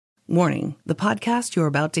Warning, the podcast you're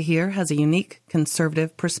about to hear has a unique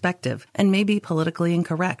conservative perspective and may be politically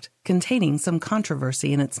incorrect, containing some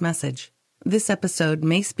controversy in its message. This episode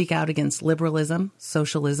may speak out against liberalism,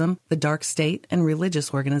 socialism, the dark state, and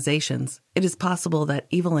religious organizations. It is possible that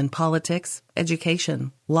evil in politics,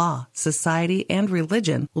 education, law, society, and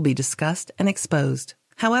religion will be discussed and exposed.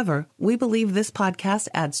 However, we believe this podcast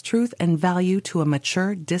adds truth and value to a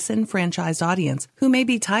mature, disenfranchised audience who may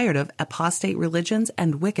be tired of apostate religions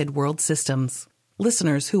and wicked world systems.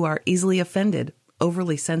 Listeners who are easily offended,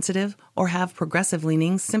 overly sensitive, or have progressive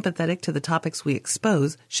leanings sympathetic to the topics we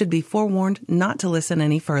expose should be forewarned not to listen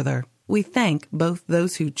any further. We thank both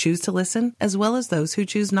those who choose to listen as well as those who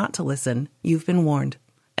choose not to listen. You've been warned.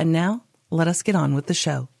 And now, let us get on with the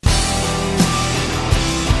show.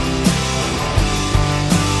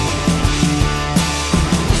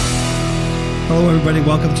 Hello, everybody.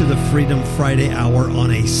 Welcome to the Freedom Friday Hour on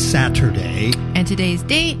a Saturday. And today's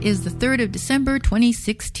date is the 3rd of December,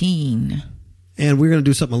 2016. And we're going to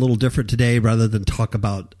do something a little different today. Rather than talk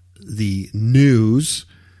about the news,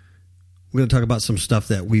 we're going to talk about some stuff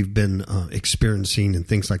that we've been experiencing and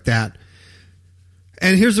things like that.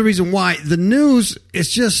 And here's the reason why. The news is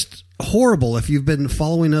just horrible. If you've been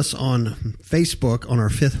following us on Facebook, on our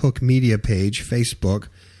Fifth Hook Media page, Facebook,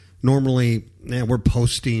 normally we're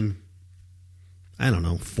posting,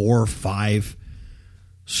 4 or 5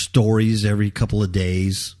 stories every couple of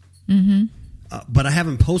days. Mm-hmm. But I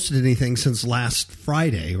haven't posted anything since last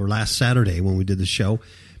Friday or last Saturday when we did the show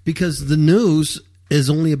because the news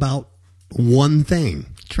is only about one thing.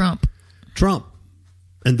 Trump.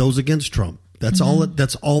 And those against Trump. That's all.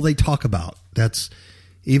 That's all they talk about. That's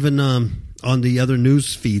even on the other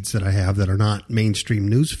news feeds that I have that are not mainstream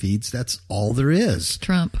news feeds. That's all there is.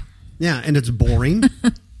 Trump. Yeah, and it's boring.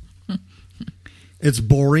 It's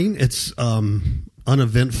boring. It's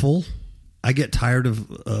uneventful. I get tired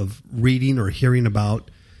of reading or hearing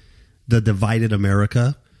about the divided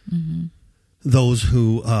America, those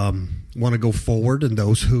who want to go forward and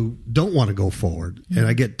those who don't want to go forward. And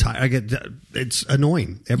I get tired. It's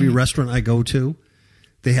annoying. Every restaurant I go to,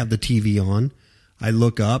 they have the TV on. I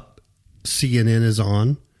look up, CNN is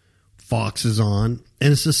on, Fox is on,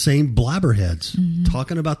 and it's the same blabberheads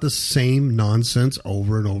talking about the same nonsense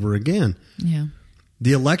over and over again. Yeah.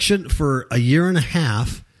 The election for a year and a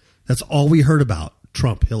half, that's all we heard about.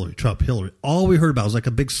 Trump, Hillary. All we heard about was like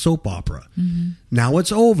a big soap opera. Now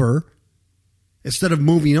it's over. Instead of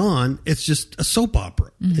moving on, it's just a soap opera.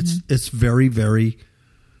 It's very, very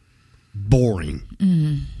boring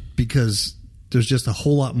because there's just a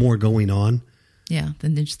whole lot more going on. Yeah,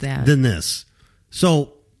 than just that. Than this.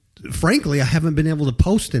 So, frankly, I haven't been able to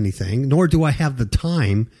post anything, nor do I have the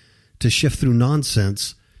time to shift through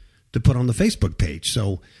nonsense to put on the Facebook page.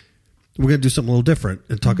 So we're going to do something a little different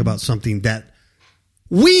and talk about something that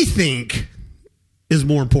we think is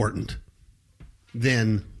more important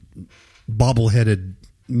than bobbleheaded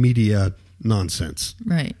media nonsense.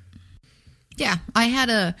 Right. Yeah. I had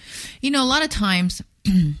a lot of times,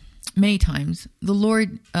 many times, the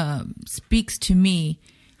Lord speaks to me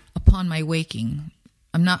upon my waking.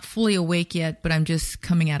 I'm not fully awake yet, but I'm just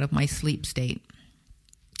coming out of my sleep state.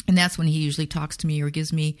 And that's when he usually talks to me or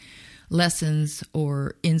gives me lessons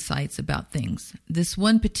or insights about things. This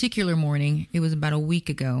one particular morning, it was about a week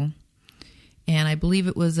ago, and I believe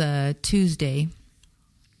it was a Tuesday,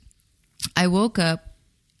 I woke up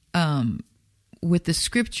with the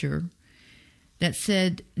scripture that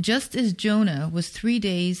said, "Just as Jonah was 3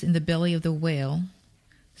 days in the belly of the whale,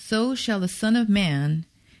 so shall the Son of Man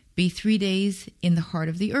be 3 days in the heart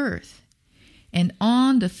of the earth. And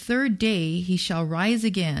on the third day he shall rise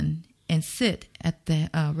again and sit at the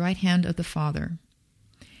right hand of the Father.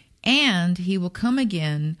 And he will come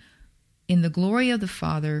again in the glory of the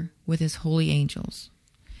Father with his holy angels."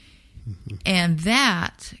 And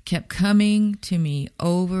that kept coming to me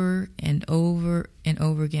over and over and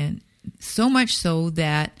over again. So much so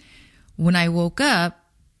that when I woke up,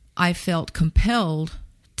 I felt compelled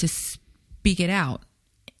to speak it out.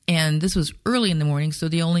 And this was early in the morning, so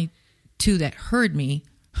the only 2 that heard me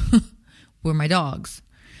were my dogs.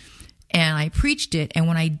 And I preached it, and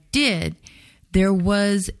when I did, there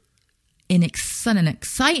was an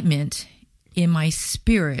excitement in my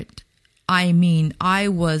spirit. I mean, I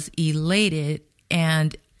was elated,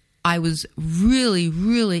 and I was really,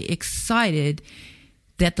 really excited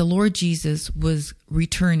that the Lord Jesus was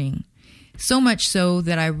returning. So much so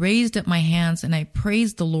that I raised up my hands and I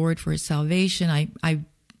praised the Lord for his salvation.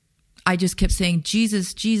 I just kept saying,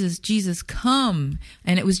 "Jesus, Jesus, Jesus, come."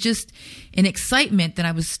 And it was just an excitement that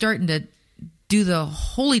I was starting to do the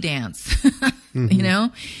holy dance, you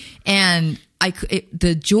know? And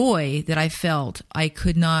the joy that I felt, I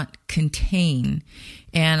could not contain.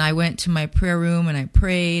 And I went to my prayer room and I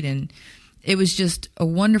prayed, and it was just a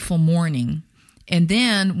wonderful morning. And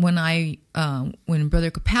then when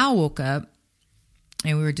Brother Kapow woke up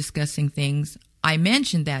and we were discussing things, I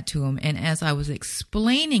mentioned that to him. And as I was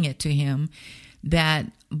explaining it to him, that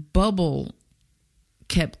bubble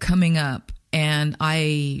kept coming up, and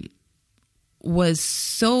I was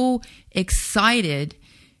so excited.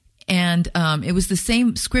 And it was the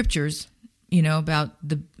same scriptures, about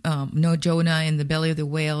the Jonah in the belly of the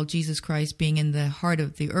whale, Jesus Christ being in the heart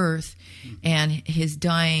of the earth, and his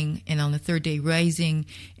dying, and on the third day rising,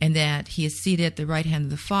 and that he is seated at the right hand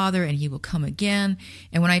of the Father, and he will come again.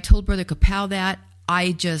 And when I told Brother Kapow that,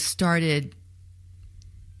 I just started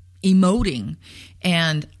emoting,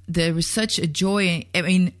 and there was such a joy. I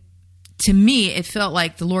mean, to me, it felt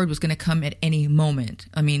like the Lord was going to come at any moment.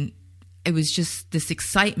 I mean, it was just this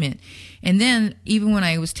excitement. And then even when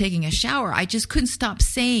I was taking a shower, I just couldn't stop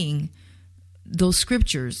saying those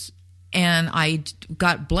scriptures. And I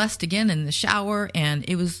got blessed again in the shower, and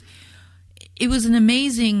it was an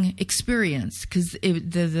amazing experience, because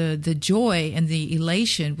the joy and the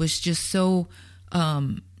elation was just so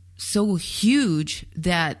huge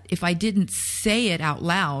that if I didn't say it out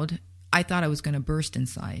loud, I thought I was going to burst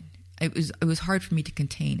inside. It was hard for me to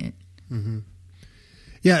contain it. Mm-hmm.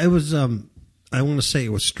 Yeah, it was. I want to say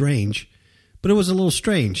it was strange, but it was a little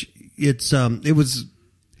strange. It's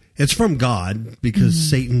from God, because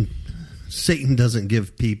Satan doesn't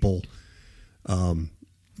give people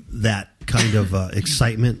that kind of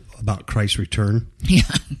excitement about Christ's return. Yeah,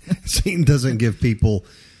 Satan doesn't give people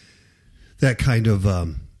that kind of a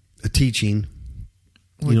teaching,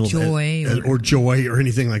 or joy, or joy, or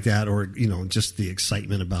anything like that, or just the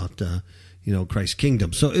excitement about Christ's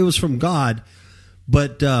kingdom. So it was from God.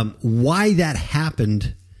 But why that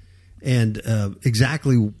happened, and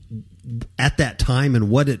exactly at that time, and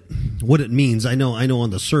what it means, I know on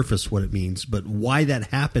the surface what it means, but why that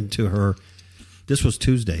happened to her, this was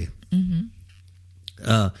Tuesday.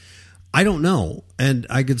 Mm-hmm. I don't know, and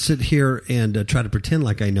I could sit here and try to pretend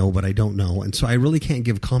like I know, but I don't know, and so I really can't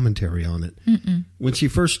give commentary on it. Mm-mm. When she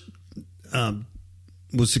first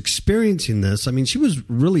was experiencing this, I mean, she was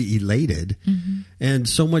really elated, and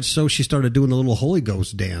so much so she started doing a little Holy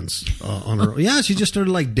Ghost dance on her. Yeah, she just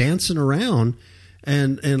started like dancing around,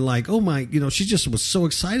 and like, oh my, she just was so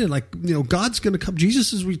excited, like, God's going to come,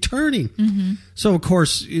 Jesus is returning. Mm-hmm. So of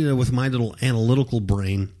course, with my little analytical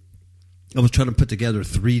brain, I was trying to put together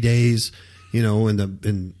 3 days,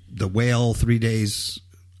 in the whale, 3 days.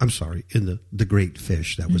 I'm sorry, in the great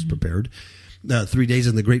fish that was prepared. 3 days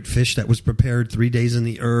in the great fish that was prepared, 3 days in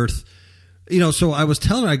the earth. So I was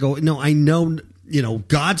telling her, I go, no, I know,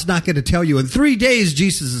 God's not going to tell you in 3 days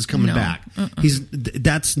Jesus is coming back.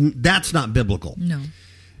 That's not biblical. No.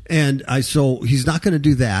 And so he's not going to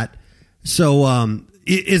do that. So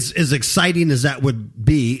as exciting as that would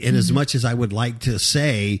be, and as much as I would like to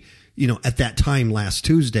say, at that time last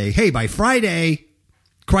Tuesday, hey, by Friday,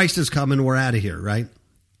 Christ is coming, we're out of here, right?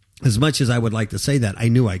 As much as I would like to say that, I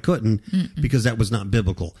knew I couldn't, because that was not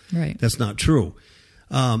biblical. Right. That's not true.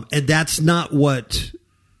 And that's not what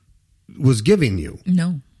was giving you.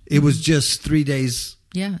 No. It was just 3 days.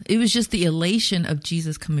 Yeah. It was just the elation of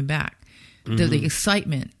Jesus coming back. The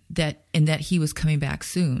excitement that he was coming back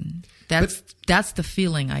soon. That's the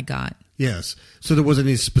feeling I got. Yes. So there wasn't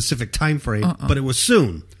any specific time frame, but it was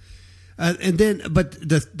soon. And then, but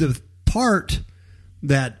the part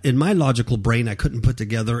that in my logical brain I couldn't put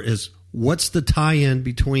together is, what's the tie-in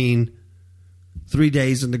between 3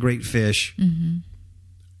 days in the great fish,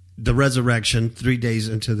 the resurrection, 3 days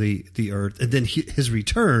into the earth, and then his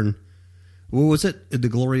return? What was it? In the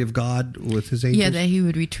glory of God with his angels? Yeah, that he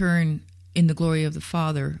would return in the glory of the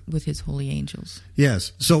Father with his holy angels.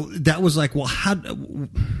 Yes. So that was like, well, how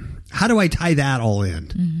do I tie that all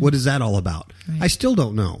in? What is that all about? Right. I still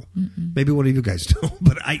don't know. Maybe one of you guys know,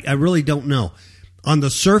 but I really don't know. On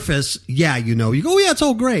the surface, yeah, you go, oh, yeah, it's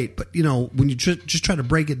all great. But, when you just try to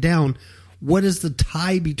break it down, what is the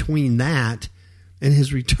tie between that and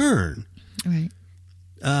his return? Right.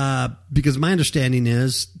 Because my understanding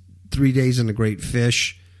is 3 days in the great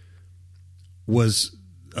fish was,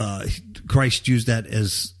 Christ used that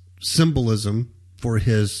as symbolism for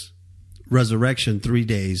his resurrection, 3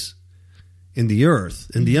 days in the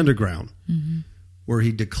earth, in the underground, where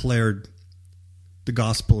he declared the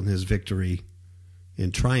gospel and his victory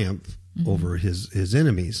in triumph over his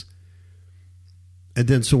enemies. And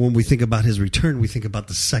then, so when we think about his return, we think about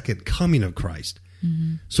the second coming of Christ.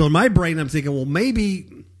 So in my brain, I'm thinking, well,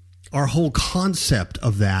 maybe our whole concept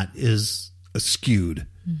of that is skewed.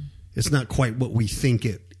 It's not quite what we think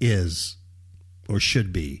it is. or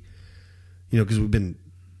should be, because we've been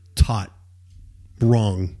taught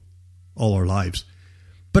wrong all our lives.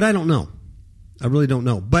 But I don't know. I really don't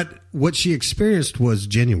know. But what she experienced was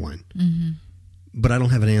genuine. Mm-hmm. But I don't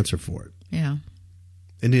have an answer for it. Yeah.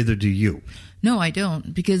 And neither do you. No, I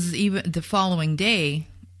don't. Because even the following day,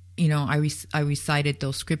 I recited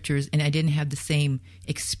those scriptures and I didn't have the same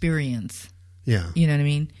experience. Yeah. You know what I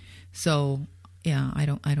mean? So, yeah, I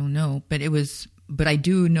don't know. But I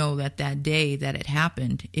do know that day that it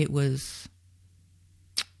happened, it was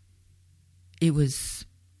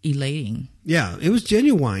elating. Yeah, it was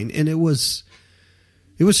genuine, and it was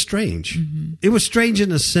strange. Mm-hmm. It was strange in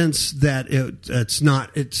the sense that it's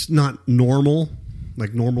not normal,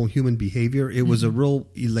 like normal human behavior. It was a real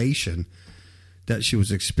elation that she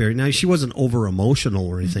was experiencing. Now, she wasn't over emotional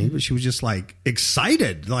or anything, but she was just like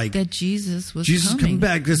excited, like that Jesus was coming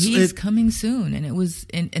back. He's coming soon, and it was,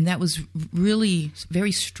 and that was really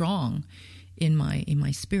very strong in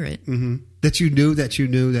my spirit. Mm-hmm. That you knew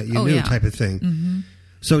type of thing. Mm-hmm.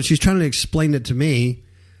 So she's trying to explain it to me.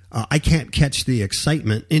 I can't catch the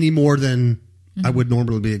excitement any more than I would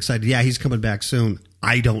normally be excited. Yeah, he's coming back soon.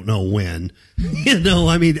 I don't know when.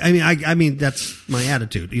 I mean, that's my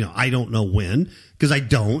attitude. I don't know when, because I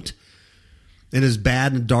don't. And as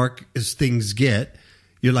bad and dark as things get,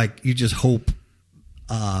 you just hope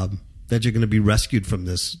that you're going to be rescued from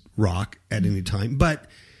this rock at any time. But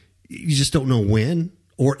you just don't know when,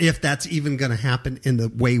 or if that's even going to happen in the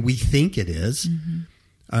way we think it is. Mm-hmm.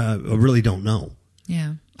 I really don't know.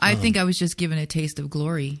 Yeah. I think I was just given a taste of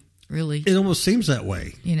glory, really. It almost seems that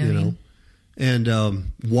way. You know? And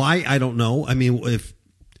why, I don't know. I mean, if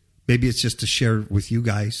maybe it's just to share with you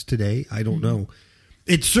guys today. I don't know.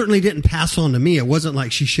 It certainly didn't pass on to me. It wasn't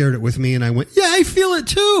like she shared it with me and I went, yeah, I feel it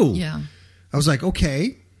too. Yeah. I was like,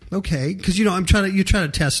 okay. Because, you try to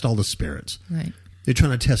test all the spirits. Right. You're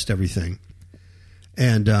trying to test everything.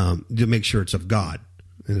 And to make sure it's of God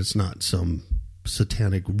and it's not some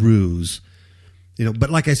satanic ruse. But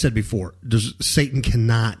like I said before, Satan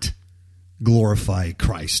cannot glorify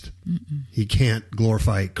Christ. Mm-mm. He can't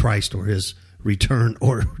glorify Christ or his return,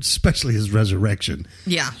 or especially his resurrection.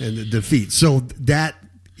 Yeah. And the defeat. So that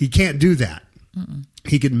he can't do that. Mm-mm.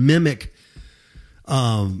 He can mimic,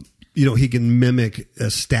 he can mimic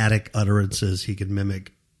static utterances. He can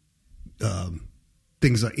mimic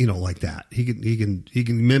things like that. He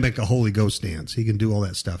can mimic a Holy Ghost dance. He can do all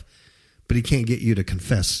that stuff, but he can't get you to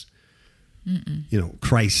confess,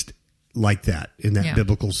 Christ like that in that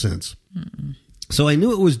biblical sense. Mm-mm. So I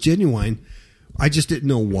knew it was genuine. I just didn't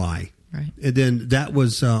know why. Right. And then that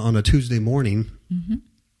was on a Tuesday morning,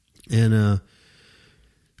 and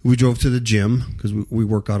we drove to the gym because we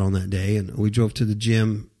work out on that day, and we drove to the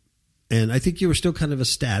gym, and I think you were still kind of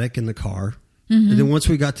ecstatic in the car. Mm-hmm. And then once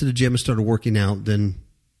we got to the gym and started working out, then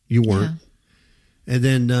you weren't. Yeah. And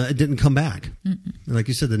then it didn't come back. Mm-mm. Like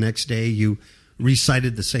you said, the next day you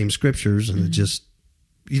recited the same scriptures, and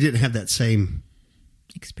you didn't have that same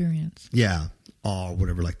experience. Yeah. Or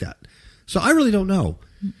whatever like that. So I really don't know.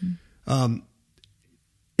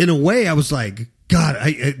 In a way, I was like, God,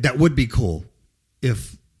 that would be cool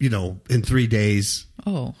if, in 3 days.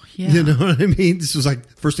 Oh, yeah. You know what I mean? This was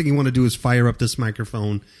like, first thing you want to do is fire up this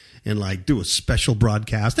microphone and do a special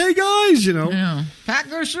broadcast. Hey guys, Yeah. Pack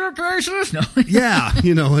your suitcases. No. Yeah,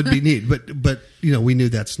 it'd be neat. But we knew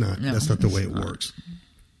that's not the way it works.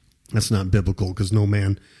 That's not biblical, because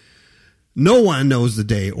no one knows the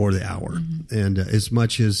day or the hour. Mm-hmm. And as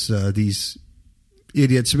much as these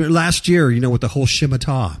idiots, last year, with the whole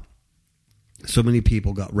Shemitah, so many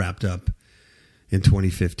people got wrapped up in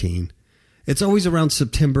 2015. It's always around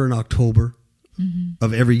September and October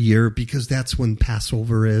of every year, because that's when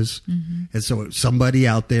Passover is. Mm-hmm. And so somebody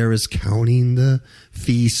out there is counting the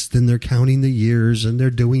feasts, and they're counting the years, and they're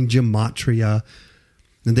doing gematria.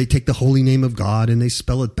 And they take the holy name of God and they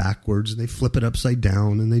spell it backwards and they flip it upside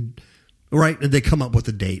down and they come up with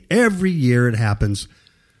a date. Every year it happens.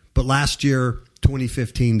 But last year,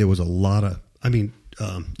 2015, there was a lot of,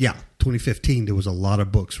 2015, there was a lot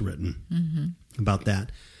of books written about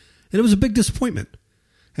that. And it was a big disappointment.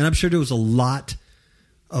 And I'm sure there was a lot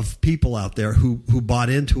of people out there who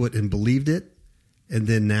bought into it and believed it, and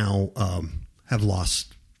then now have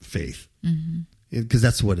lost faith. Because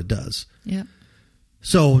that's what it does. Yeah.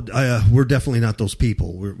 So we're definitely not those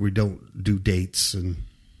people. We don't do dates and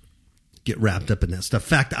get wrapped up in that stuff. In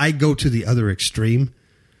fact, I go to the other extreme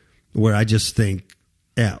where I just think,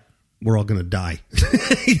 yeah, we're all going to die.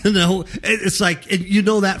 It's like,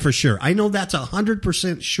 that for sure. I know that's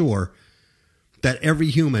 100% sure that every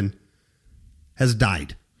human has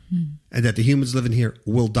died, and that the humans living here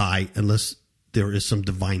will die unless there is some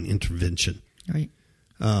divine intervention. Right.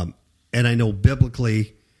 And I know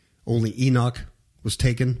biblically only Enoch was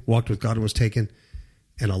taken, walked with God and was taken,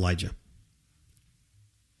 and Elijah.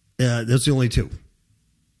 That's the only two.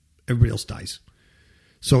 Everybody else dies.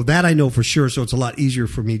 So that I know for sure. So it's a lot easier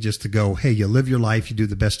for me just to go, hey, you live your life, you do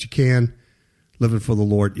the best you can, living for the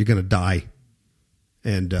Lord, you're going to die,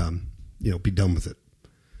 and be done with it.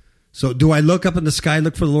 So do I look up in the sky,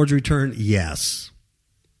 look for the Lord's return? Yes.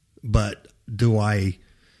 But do I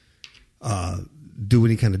do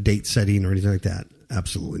any kind of date setting or anything like that?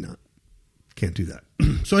 Absolutely not. Can't do that.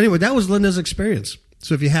 So anyway, that was Linda's experience.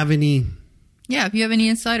 So if you have any... Yeah, if you have any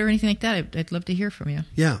insight or anything like that, I'd love to hear from you.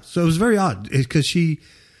 Yeah, so it was very odd because she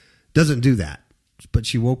doesn't do that. But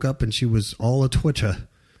she woke up and she was all a Twitter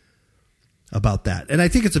about that. And I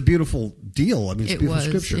think it's a beautiful deal. I mean, it's beautiful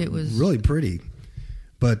scripture. It was really pretty.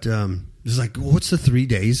 But it's like, what's the 3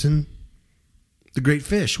 days in the great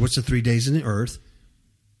fish? What's the 3 days in the earth?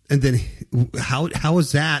 And then how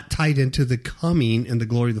is that tied into the coming and the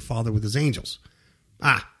glory of the Father with his angels?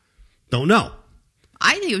 Don't know.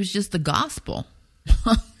 I think it was just the gospel.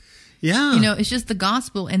 Yeah. It's just the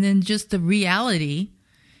gospel, and then just the reality.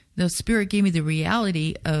 The Spirit gave me the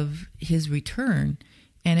reality of his return,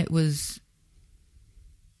 and it was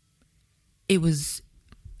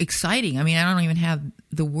exciting. I mean, I don't even have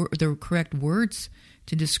the correct words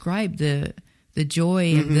to describe the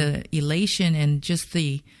joy and the elation and just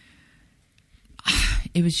it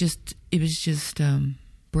was just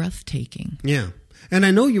breathtaking. Yeah. And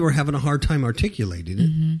I know you were having a hard time articulating it.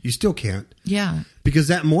 Mm-hmm. You still can't. Yeah. Because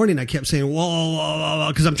that morning I kept saying, whoa,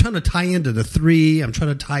 because I'm trying to tie into the three. I'm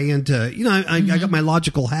trying to tie into, I got my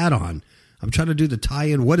logical hat on. I'm trying to do the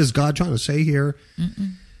tie-in. What is God trying to say here?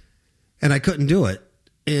 Mm-mm. And I couldn't do it.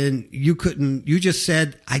 And you just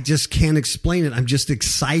said, I just can't explain it. I'm just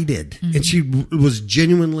excited. Mm-hmm. And she was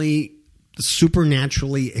genuinely,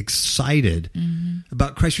 supernaturally excited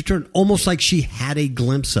about Christ's return. Almost like she had a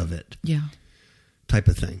glimpse of it. Yeah. Type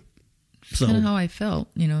of thing. So kind of how I felt,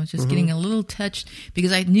 just getting a little touched,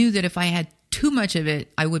 because I knew that if I had too much of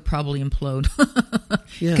it, I would probably implode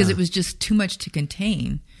because it was just too much to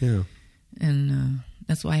contain. Yeah. And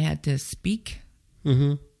that's why I had to speak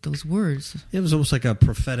those words. It was almost like a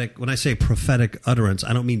prophetic, when I say prophetic utterance,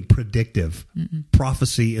 I don't mean predictive.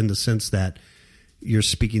 Prophecy in the sense that you're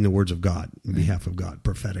speaking the words of God on behalf of God.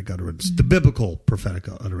 Prophetic utterance. The biblical prophetic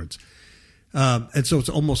utterance. And so it's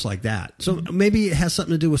almost like that. So maybe it has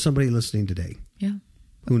something to do with somebody listening today. Yeah.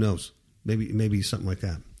 Who knows? Maybe something like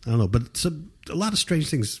that. I don't know. But a lot of strange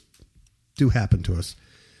things do happen to us.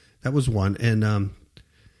 That was one. And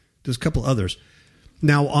there's a couple others.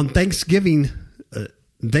 Now, on Thanksgiving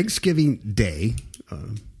Day,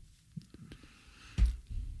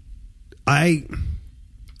 I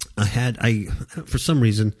for some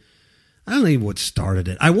reason, I don't even know what started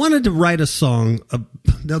it. I wanted to write a song.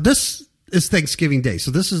 Now, this is Thanksgiving Day. So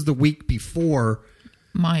this is the week before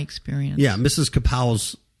my experience. Yeah, Mrs.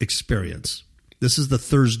 Kapow's experience. This is the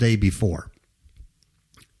Thursday before.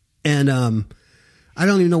 And I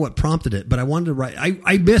don't even know what prompted it, but I wanted to write.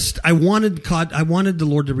 I wanted the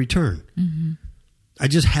Lord to return. Mm-hmm. I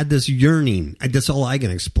just had this yearning. That's all I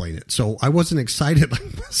can explain it. So I wasn't excited like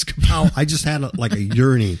Mrs. Kapow. I just had like a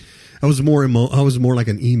yearning. I was more like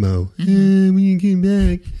an emo. When you came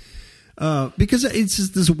back. Because it's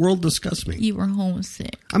just, this world disgusts me. You were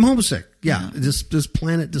homesick. I'm homesick. Yeah. This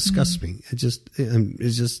planet disgusts me. It's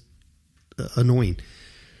just annoying.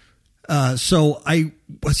 So I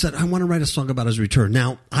said, I want to write a song about his return.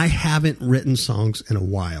 Now, I haven't written songs in a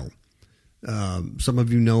while. Some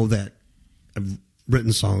of you know that I've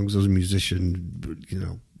written songs as a musician,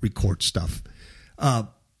 record stuff.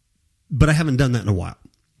 But I haven't done that in a while.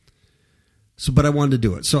 But I wanted to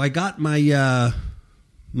do it. So I got my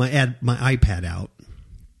iPad out,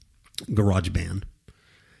 GarageBand,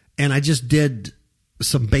 and I just did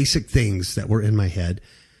some basic things that were in my head,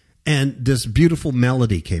 and this beautiful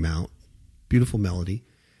melody came out, and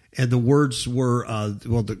the words were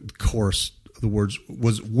the chorus of the words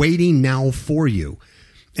was "Waiting Now for You,"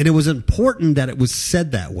 and it was important that it was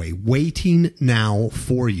said that way, "Waiting now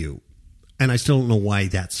for you," and I still don't know why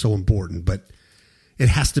that's so important, but it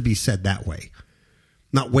has to be said that way.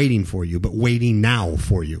 Not waiting for you, but waiting now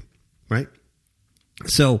for you, right?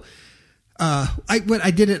 So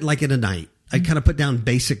I did it like in a night. I kind of put down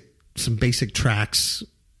some basic tracks,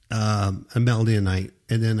 a melody a night,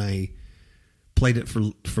 and then I played it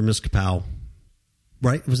for Miss Kapow.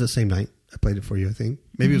 Right? It was the same night I played it for you. I think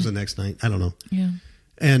maybe it was the next night. I don't know. Yeah.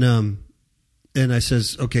 And I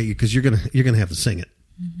says, okay, because you're gonna have to sing it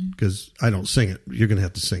because I don't sing it. You're gonna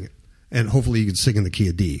have to sing it. And hopefully you can sing in the key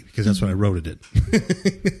of D, because that's what I wrote it in.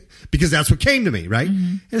 Because that's what came to me, right? Mm-hmm.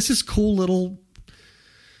 And it's this cool little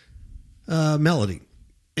melody.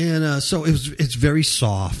 And so it's very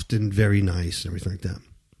soft and very nice and everything like that.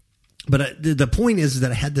 But the point is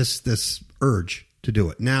that I had this urge to do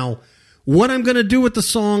it. Now, what I'm going to do with the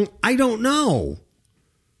song, I don't know.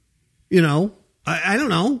 You know, I don't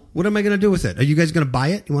know. What am I going to do with it? Are you guys going to buy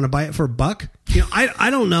it? You want to buy it for $1? You know, I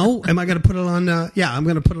don't know. Am I going to put it on? I'm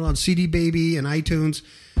going to put it on CD Baby and iTunes.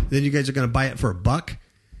 Then you guys are going to buy it for $1.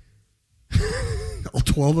 All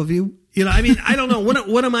 12 of you. You know, I mean, I don't know.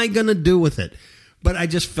 What am I going to do with it? But I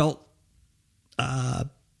just felt, I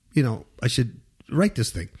should write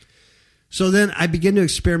this thing. So then I began to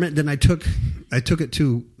experiment. Then I took it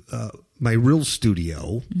to my real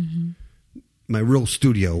studio, my real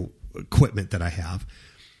studio equipment that I have,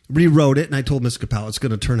 rewrote it, and I told Miss Capel it's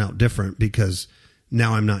going to turn out different because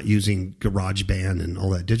now I'm not using GarageBand and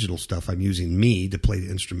all that digital stuff. I'm using me to play the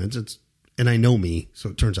instruments. And I know me, so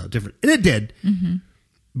it turns out different. And it did. Mm-hmm.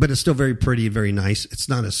 But it's still very pretty and very nice. It's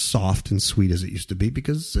not as soft and sweet as it used to be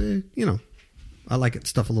because, I like it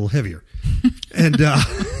stuff a little heavier. And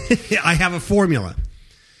I have a formula.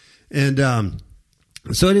 And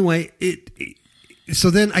so anyway, so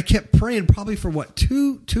then I kept praying probably for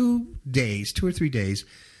 2 or 3 days.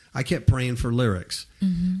 I kept praying for lyrics.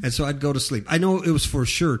 Mm-hmm. And so I'd go to sleep. I know it was for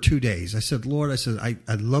sure 2 days. I said, Lord, I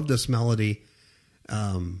love this melody.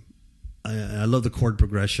 I love the chord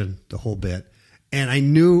progression, the whole bit. And I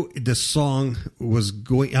knew the song was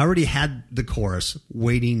going. I already had the chorus,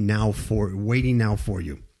 waiting now for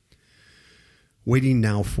you. Waiting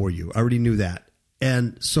now for you. I already knew that.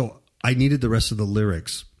 And so I needed the rest of the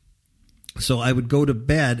lyrics. So I would go to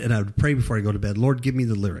bed and I would pray before I go to bed, Lord, give me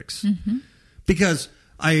the lyrics. Mm-hmm. Because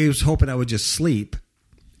I was hoping I would just sleep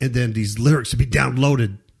and then these lyrics would be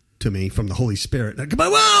downloaded to me from the Holy Spirit. And I'd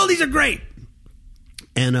come, whoa, these are great.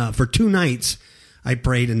 And for 2 nights, I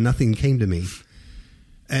prayed and nothing came to me.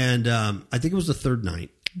 And I think it was the third night.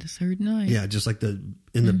 The third night. Yeah, just like in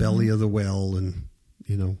the belly of the well and,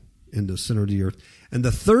 in the center of the earth. And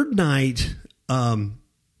the third night,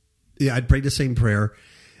 I'd prayed the same prayer.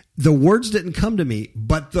 The words didn't come to me,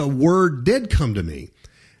 but the word did come to me.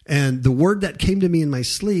 And the word that came to me in my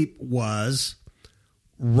sleep was,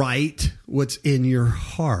 write what's in your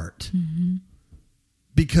heart. Mm-hmm.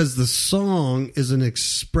 Because the song is an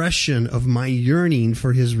expression of my yearning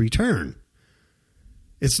for his return.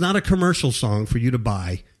 It's not a commercial song for you to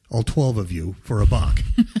buy, all 12 of you, for $1.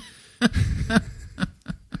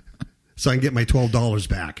 So I can get my $12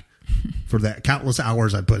 back for that countless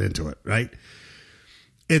hours I put into it, right?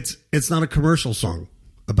 It's not a commercial song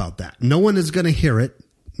about that. No one is going to hear it.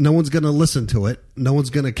 No one's going to listen to it. No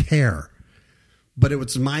one's going to care. But it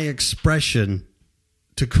was my expression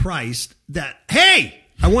to Christ that, hey,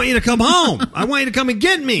 I want you to come home. I want you to come and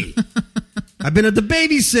get me. I've been at the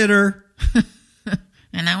babysitter.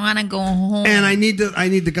 And I want to go home. And I need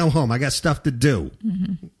to go home. I got stuff to do.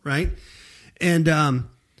 Mm-hmm. Right? And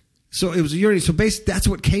so it was a yearning. So basically, that's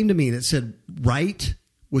what came to me. And it said, write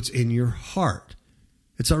what's in your heart.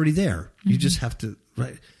 It's already there. Mm-hmm. You just have to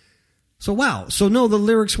write. So, wow. So, no, the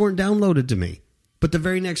lyrics weren't downloaded to me. But the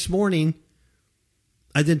very next morning,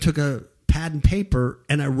 I then took a pad and paper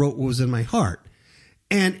and I wrote what was in my heart.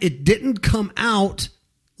 And it didn't come out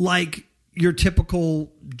like your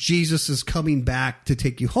typical Jesus is coming back to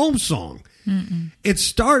take you home song. Mm-mm. It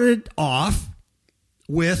started off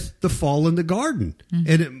with the fall in the garden.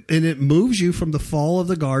 Mm-hmm. And it moves you from the fall of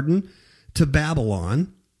the garden to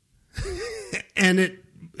Babylon. And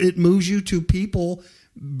it moves you to people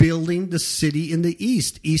building the city in the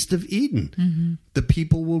east of Eden. Mm-hmm. The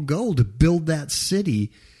people will go to build that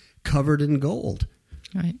city covered in gold.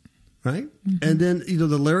 Right? Mm-hmm. And then,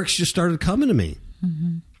 the lyrics just started coming to me.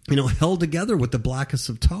 Mm-hmm. Held together with the blackest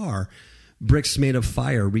of tar, bricks made of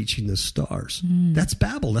fire reaching the stars. Mm. That's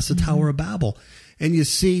Babel. That's the Tower of Babel. And you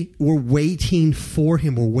see, we're waiting for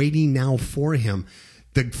him. We're waiting now for him.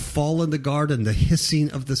 The fall in the garden, the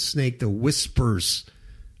hissing of the snake, the whispers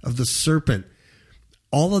of the serpent,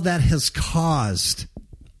 all of that has caused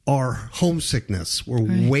our homesickness.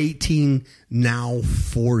 We're waiting now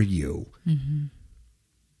for you. Mm-hmm.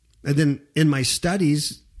 And then in my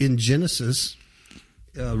studies in Genesis,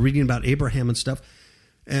 reading about Abraham and stuff,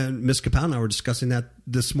 and Miss Capel and I were discussing that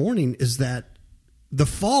this morning, is that the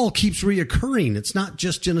fall keeps reoccurring. It's not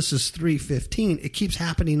just Genesis 3:15. It keeps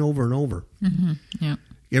happening over and over. Mm-hmm. Yeah.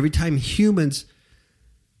 Every time humans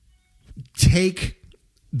take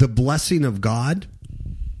the blessing of God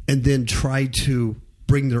and then try to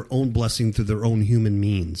bring their own blessing through their own human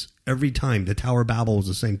means. Every time. The Tower of Babel is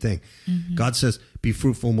the same thing. Mm-hmm. God says, be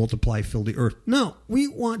fruitful, multiply, fill the earth. No, we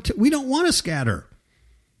don't want to scatter.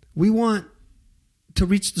 We want to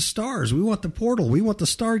reach the stars. We want the portal. We want the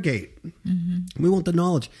Stargate. Mm-hmm. We want the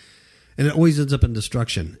knowledge. And it always ends up in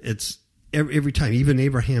destruction. It's every time. Even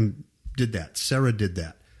Abraham did that. Sarah did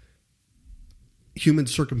that. Human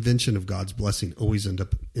circumvention of God's blessing always end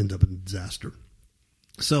up in disaster.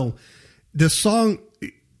 So the song,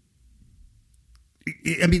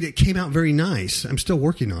 I mean, it came out very nice. I'm still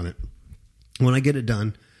working on it. When I get it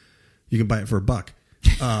done, you can buy it for $1.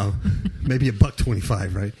 Maybe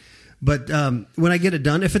 $1.25, right? But when I get it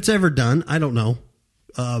done, if it's ever done, I don't know.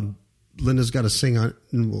 Linda's got to sing on it,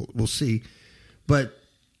 and we'll see. But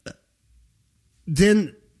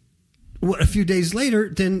then, a few days later,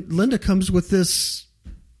 then Linda comes with this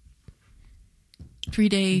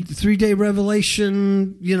 3-day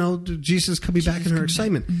revelation. You know, Jesus coming back in her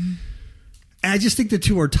excitement. Mm-hmm. And I just think the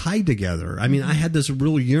two are tied together. I mean, I had this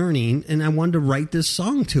real yearning, and I wanted to write this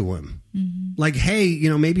song to him. Mm-hmm. Like, hey,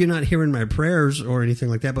 you know, maybe you're not hearing my prayers or anything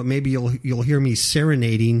like that, but maybe you'll hear me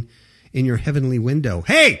serenading in your heavenly window.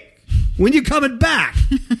 Hey, when you coming back?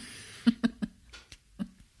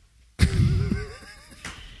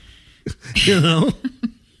 You know?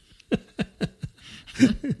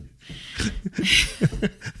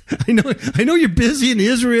 I know you're busy in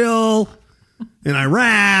Israel and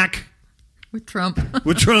Iraq. With Trump,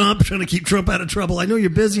 trying to keep Trump out of trouble. I know you're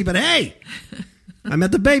busy, but hey, I'm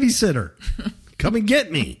at the babysitter. Come and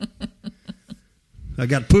get me. I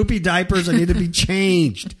got poopy diapers. I need to be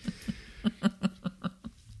changed.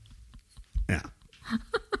 Yeah.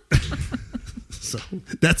 So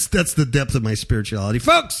that's the depth of my spirituality,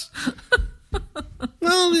 folks.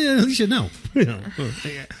 Well, yeah, at least you know. You know,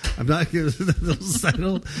 I'm not.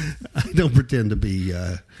 I don't pretend to be.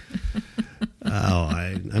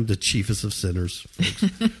 I'm the chiefest of sinners,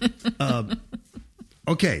 folks.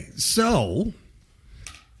 Okay, so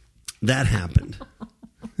that happened.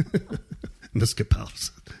 Miss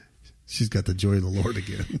Capels, she's got the joy of the Lord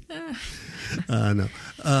again. No.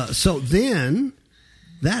 So then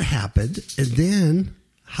that happened, and then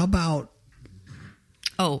how about?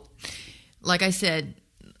 Oh, like I said,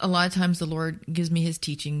 a lot of times the Lord gives me His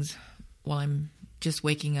teachings while I'm just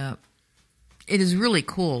waking up. It is really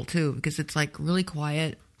cool, too, because it's like really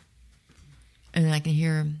quiet. And then I can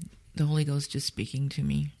hear the Holy Ghost just speaking to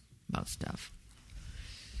me about stuff.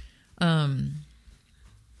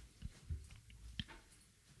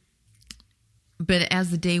 But as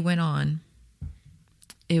the day went on,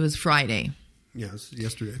 it was Friday. Yes,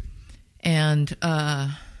 yesterday. And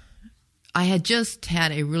I had just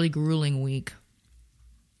had a really grueling week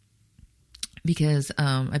because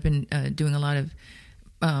I've been doing a lot of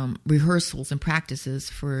rehearsals and practices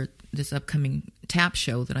for this upcoming tap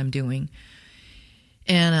show that I'm doing.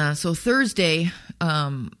 And so Thursday,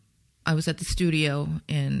 I was at the studio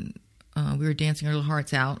and we were dancing our little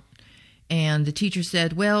hearts out. And the teacher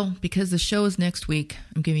said, well, because the show is next week,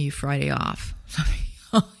 I'm giving you Friday off. So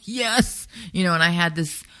yes. You know, and I had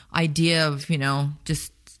this idea of, you know,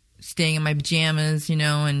 just staying in my pajamas, you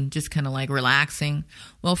know, and just kind of like relaxing.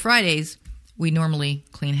 Well, Fridays, we normally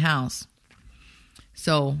clean house.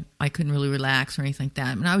 So I couldn't really relax or anything like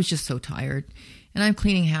that. And I was just so tired. And I'm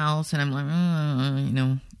cleaning house and I'm like, you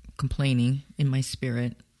know, complaining in my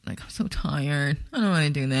spirit. Like, I'm so tired. I don't want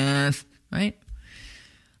to do this. Right?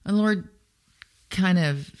 And the Lord kind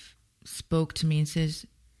of spoke to me and says,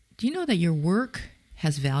 do you know that your work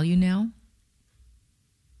has value now?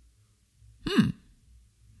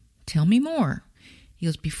 Tell me more. He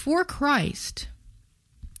goes, before Christ,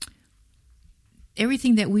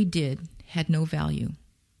 everything that we did had no value.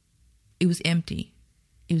 It was empty.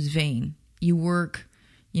 It was vain. You work,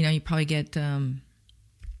 you know, you probably get, you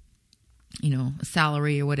know, a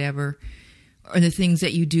salary or whatever, or the things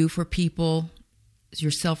that you do for people,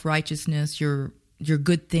 your self-righteousness, your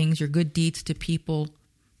good things, your good deeds to people,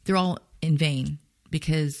 they're all in vain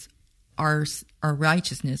because our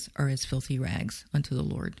righteousness are as filthy rags unto the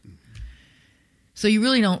Lord. So you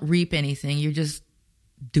really don't reap anything. You're just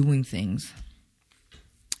doing things.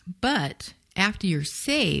 But after you're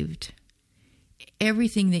saved,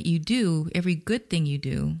 everything that you do, every good thing you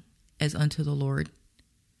do as unto the Lord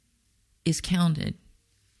is counted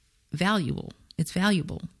valuable. It's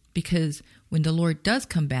valuable because when the Lord does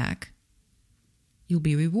come back, you'll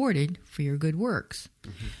be rewarded for your good works.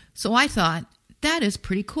 Mm-hmm. So I thought, that is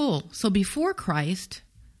pretty cool. So before Christ,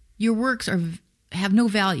 your works have no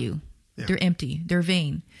value. Yeah. They're empty. They're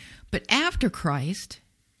vain. But after Christ,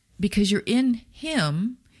 because you're in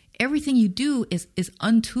Him, everything you do is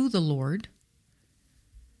unto the Lord.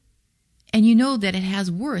 And you know that it has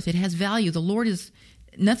worth. It has value. The Lord is...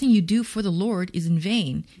 Nothing you do for the Lord is in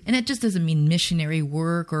vain. And that just doesn't mean missionary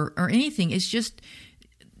work or anything. It's just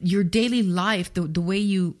your daily life, the way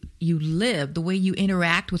you live, the way you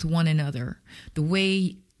interact with one another, the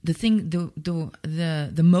way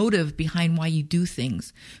the motive behind why you do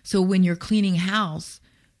things. So when you're cleaning house,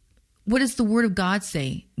 what does the Word of God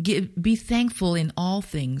say? Be thankful in all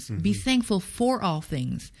things. Mm-hmm. Be thankful for all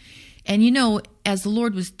things. And as the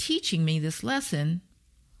Lord was teaching me this lesson,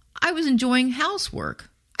 I was enjoying housework.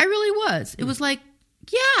 I really was. It was like,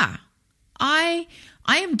 yeah, I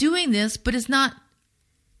am doing this, but it's not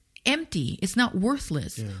empty. It's not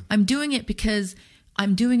worthless. Yeah. I'm doing it because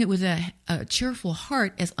I'm doing it with a cheerful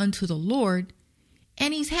heart as unto the Lord,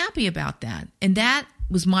 and He's happy about that. And that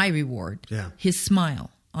was my reward, His smile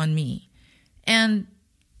on me. And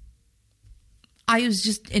I was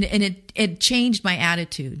just, and it changed my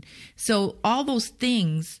attitude. So all those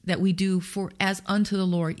things that we do for as unto the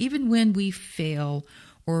Lord, even when we fail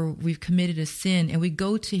or we've committed a sin and we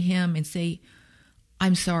go to Him and say,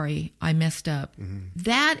 I'm sorry, I messed up. Mm-hmm.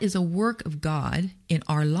 That is a work of God in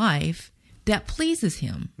our life that pleases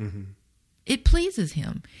Him. Mm-hmm. It pleases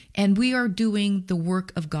Him. And we are doing the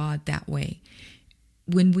work of God that way.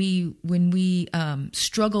 When we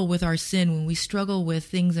struggle with our sin, when we struggle with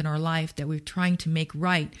things in our life that we're trying to make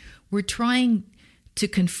right, we're trying to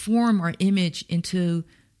conform our image into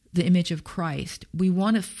the image of Christ. We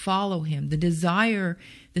want to follow Him.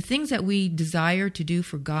 The things that we desire to do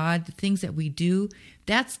for God, the things that we do,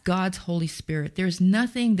 that's God's Holy Spirit. There's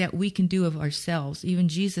nothing that we can do of ourselves. Even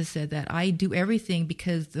Jesus said that I do everything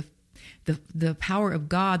because the power of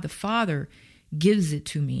God, the Father, gives it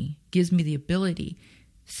to me, gives me the ability.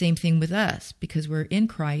 Same thing with us, because we're in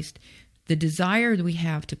Christ. The desire that we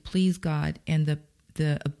have to please God and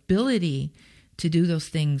the ability to do those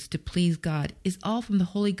things to please God is all from the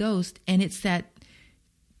Holy Ghost, and it's that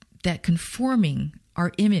conforming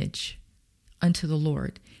our image unto the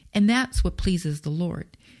Lord, and that's what pleases the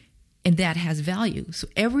Lord, and that has value. So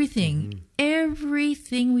everything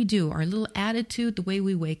we do, our little attitude, the way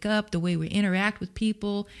we wake up, the way we interact with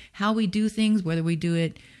people, how we do things, whether we do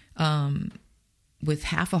it with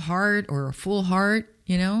half a heart or a full heart,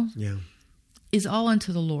 is all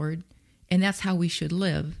unto the Lord, and that's how we should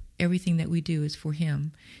live. Everything that we do is for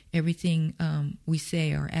Him. Everything we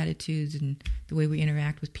say, our attitudes and the way we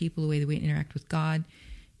interact with people, the way that we interact with God,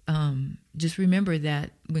 just remember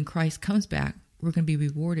that when Christ comes back, we're going to be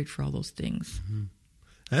rewarded for all those things. Mm-hmm.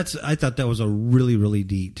 I thought that was a really, really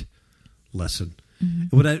neat lesson.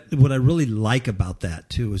 Mm-hmm. What I really like about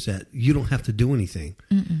that too is that you don't have to do anything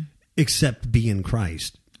except be in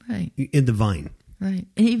Christ, right? In the vine. Right.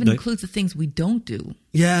 And it even includes the things we don't do.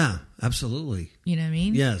 Yeah, absolutely. You know what I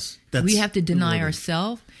mean? Yes. We have to deny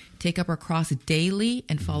ourselves, take up our cross daily,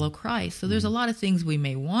 and follow Christ. So there's a lot of things we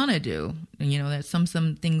may want to do. And, there's some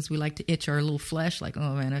things we like to itch our little flesh, like,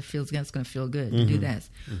 oh, man, it's going to feel good to do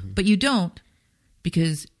this. Mm-hmm. But you don't,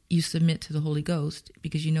 because you submit to the Holy Ghost,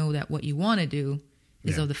 because you know that what you want to do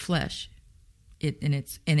is of the flesh. And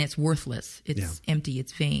it's worthless. It's empty.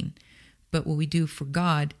 It's vain. But what we do for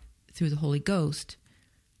God through the Holy Ghost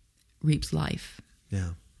reaps life.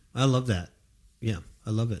 Yeah. I love that. Yeah.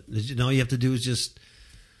 I love it. All you have to do is just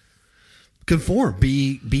conform,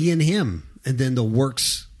 be in Him, and then the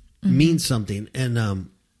works mean something. And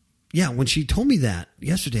when she told me that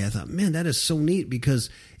yesterday, I thought, man, that is so neat, because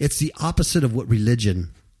it's the opposite of what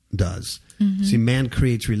religion does. Mm-hmm. See, man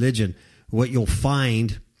creates religion. What you'll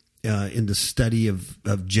find in the study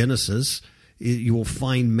of Genesis, you will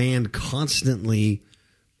find man constantly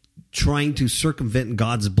trying to circumvent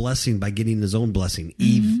God's blessing by getting his own blessing.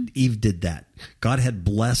 Mm-hmm. Eve did that. God had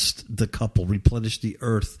blessed the couple, replenished the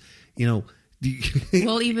earth.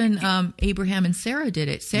 Well, even Abraham and Sarah did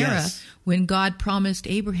it. Sarah, when God promised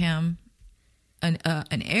Abraham an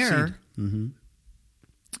heir,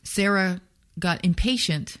 Sarah got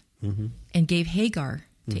impatient and gave Hagar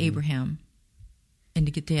to Abraham, and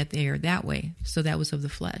to get the heir that way. So that was of the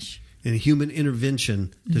flesh. And human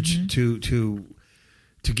intervention to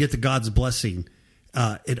get the God's blessing,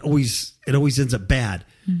 it always ends up bad.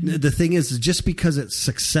 Mm-hmm. The thing is, just because it's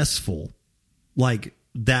successful, like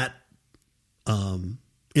that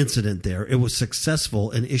incident there, it was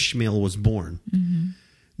successful and Ishmael was born,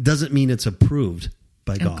 doesn't mean it's approved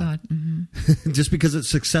by God. Mm-hmm. Just because it's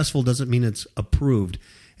successful doesn't mean it's approved.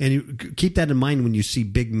 And you keep that in mind when you see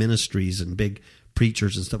big ministries and big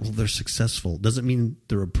preachers and stuff. Well, they're successful. Doesn't mean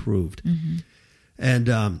they're approved. Mm-hmm.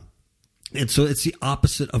 And so it's the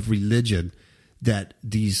opposite of religion, that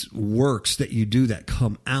these works that you do that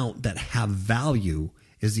come out that have value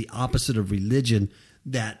is the opposite of religion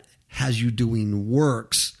that has you doing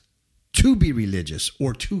works to be religious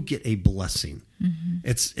or to get a blessing. Mm-hmm.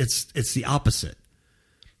 It's the opposite.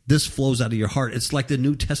 This flows out of your heart. It's like the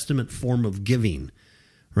New Testament form of giving,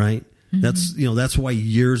 right? Mm-hmm. That's why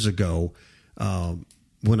years ago,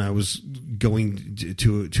 when I was going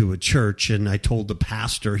to a church, and I told the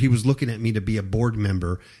pastor, he was looking at me to be a board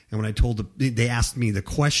member, and when they asked me the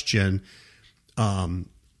question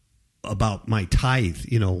about my tithe,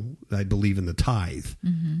 I believe in the tithe.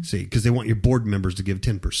 Mm-hmm. See, because they want your board members to give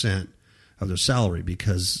 10% of their salary,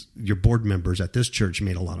 because your board members at this church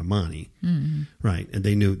made a lot of money, mm-hmm. right? And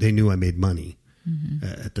they knew I made money mm-hmm.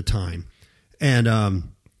 at the time, and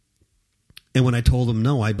when I told them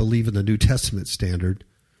no, I believe in the New Testament standard,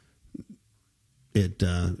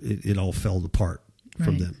 it all fell apart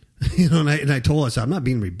from them. And I told us, I'm not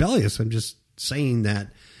being rebellious. I'm just saying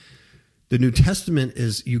that the New Testament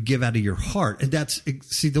is you give out of your heart, and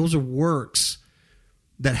those are works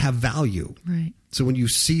that have value. Right. So when you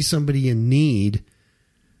see somebody in need,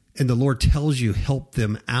 and the Lord tells you help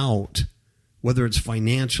them out, whether it's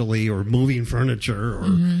financially or moving furniture or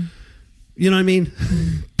mm-hmm. you know what I mean,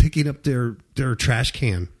 mm-hmm. picking up their trash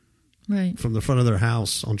can. Right. From the front of their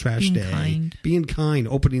house on trash day. Being kind,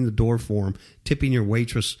 opening the door for them, tipping your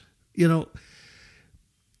waitress. When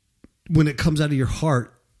it comes out of your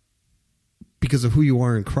heart because of who you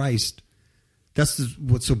are in Christ, that's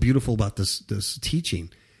what's so beautiful about this teaching,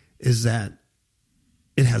 is that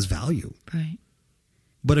it has value. Right.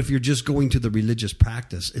 But if you're just going to the religious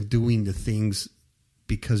practice and doing the things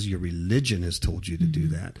because your religion has told you to mm-hmm. do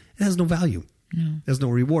that, it has no value. No. There's no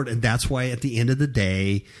reward. And that's why at the end of the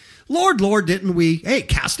day, Lord, didn't we,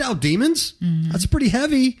 cast out demons? Mm-hmm. That's pretty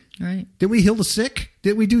heavy. Right. Did we heal the sick?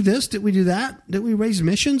 Did we do this? Did we do that? Did we raise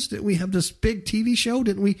missions? Did we have this big TV show?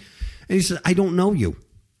 Didn't we? And he said, I don't know you.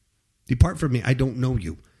 Depart from me. I don't know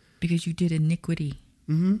you. Because you did iniquity.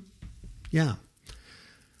 Mm-hmm. Yeah.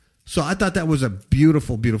 So I thought that was a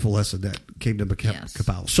beautiful, beautiful lesson that came to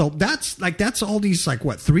Kapow. So that's all these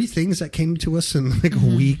 3 things that came to us in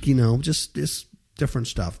mm-hmm. a week, just this different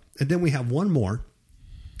stuff. And then we have one more.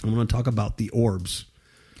 I'm going to talk about the orbs.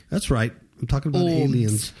 That's right. I'm talking about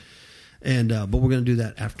aliens. And but we're going to do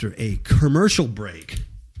that after a commercial break.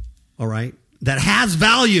 All right? That has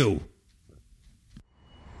value.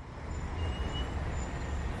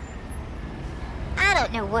 I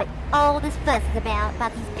don't know what all this fuss is about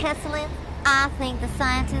these pestilence. I think the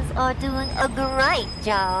scientists are doing a great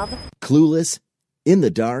job. Clueless? In the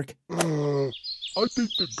dark? I think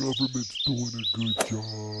the government's doing a good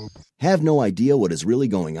job. Have no idea what is really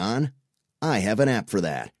going on? I have an app for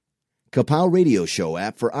that. Kapow Radio Show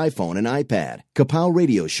app for iPhone and iPad. Kapow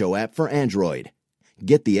Radio Show app for Android.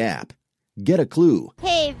 Get the app. Get a clue.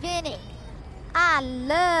 Hey, Vinny. I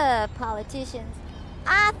love politicians.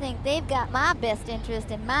 I think they've got my best interest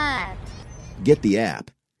in mind. Get the app.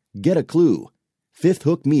 Get a clue.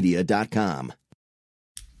 FifthHookMedia.com.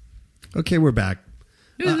 Okay, we're back.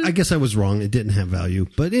 I guess I was wrong. It didn't have value.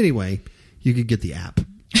 But anyway, you could get the app.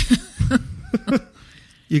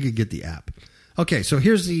 You could get the app. Okay, so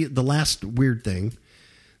here's the last weird thing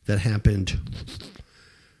that happened.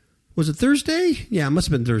 Was it Thursday? Yeah, it must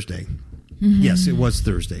have been Thursday. Mm-hmm. Yes, it was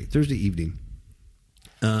Thursday evening.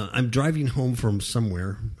 I'm driving home from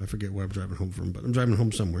somewhere. I forget where I'm driving home from, but I'm driving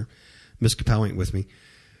home somewhere. Miss Kapow ain't with me.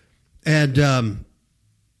 And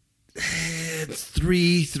it's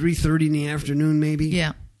 3:30 in the afternoon, maybe.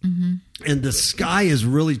 Yeah. Mm-hmm. And the sky is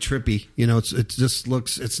really trippy. It just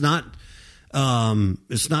looks. It's not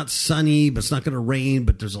sunny, but it's not going to rain.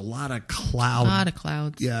 But there's a lot of clouds. A lot of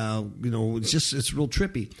clouds. Yeah. It's real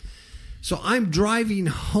trippy. So I'm driving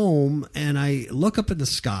home, and I look up in the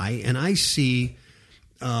sky, and I see.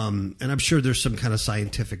 And I'm sure there's some kind of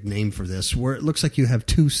scientific name for this, where it looks like you have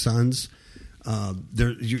 2 suns.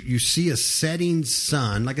 You see a setting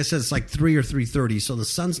sun. Like I said, it's like 3 or 3:30, so the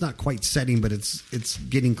sun's not quite setting, but it's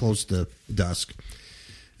getting close to dusk.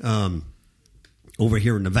 Over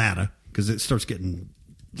here in Nevada, because it starts getting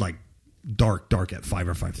dark at 5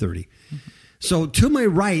 or 5:30. Mm-hmm. So to my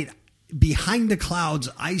right, behind the clouds,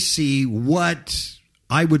 I see what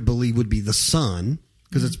I would believe would be the sun,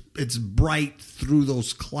 because it's bright through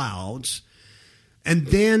those clouds. And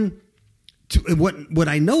then what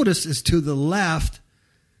I notice is to the left,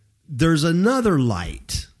 there's another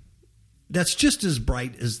light that's just as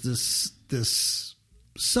bright as this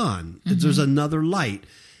sun. Mm-hmm. There's another light.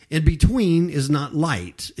 In between is not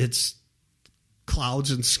light. It's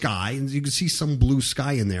clouds and sky, and you can see some blue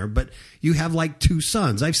sky in there, but you have 2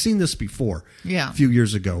 suns. I've seen this before. Yeah. A few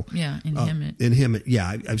years ago. Yeah, in Hemet. In Hemet,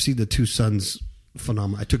 yeah. I've seen the 2 suns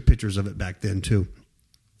phenomenon. I took pictures of it back then too.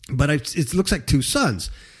 But it looks like 2 suns.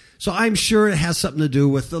 So I'm sure it has something to do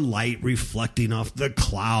with the light reflecting off the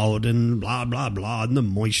cloud and blah, blah, blah, and the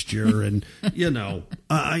moisture. And,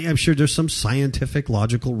 I'm sure there's some scientific,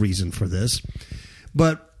 logical reason for this.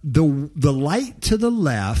 But the light to the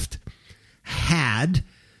left had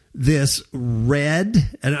this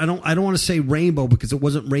red, and I don't want to say rainbow because it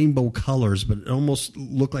wasn't rainbow colors, but it almost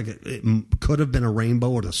looked like it could have been a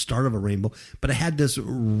rainbow or the start of a rainbow. But it had this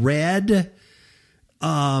red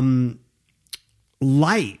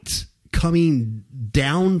light coming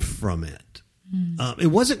down from it. It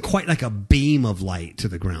wasn't quite like a beam of light to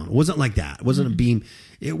the ground. It wasn't like that. It wasn't a beam.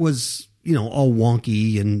 It was, all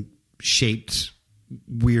wonky and shaped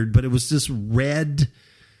weird, but it was this red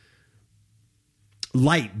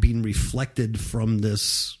light being reflected from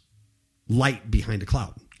this light behind a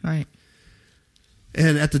cloud. Right.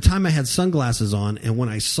 And at the time I had sunglasses on, and when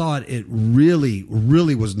I saw it, it really,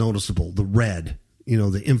 really was noticeable. The red,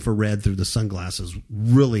 the infrared through the sunglasses,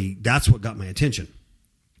 really, that's what got my attention.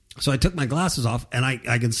 So I took my glasses off, and I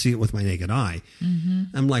can see it with my naked eye. Mm-hmm.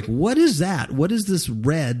 I'm like, what is that? What is this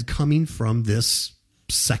red coming from this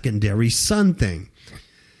secondary sun thing?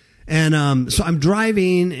 And so I'm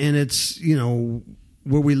driving, and it's,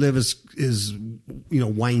 where we live is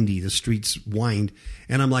windy. The streets wind.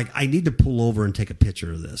 And I'm like, I need to pull over and take a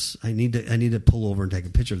picture of this. I need to pull over and take a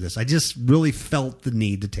picture of this. I just really felt the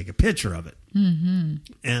need to take a picture of it. Mm-hmm.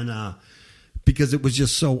 And because it was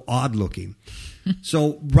just so odd looking.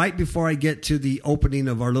 So right before I get to the opening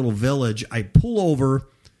of our little village, I pull over,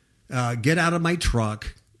 get out of my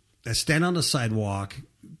truck, I stand on the sidewalk,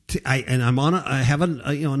 I have an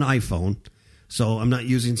iPhone, so I'm not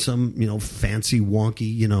using some fancy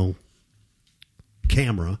wonky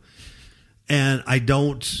camera, and I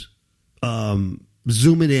don't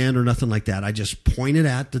zoom it in or nothing like that. I just point it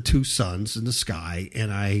at the two suns in the sky,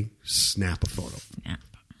 and I snap a photo. Snap.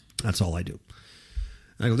 That's all I do.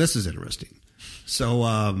 And I go, this is interesting. So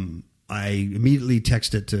I immediately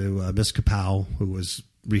text it to Miss Kapow, who was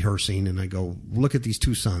rehearsing, and I go, look at these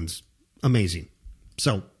two suns. Amazing.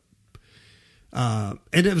 So, and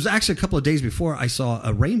it was actually a couple of days before I saw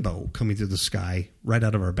a rainbow coming through the sky right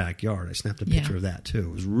out of our backyard. I snapped a picture of that, too.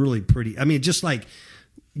 It was really pretty. I mean, just like,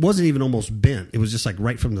 wasn't even almost bent. It was just like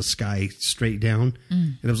right from the sky straight down.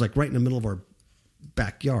 And it was like right in the middle of our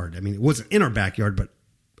backyard. I mean, it wasn't in our backyard, but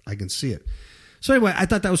I can see it. So anyway, I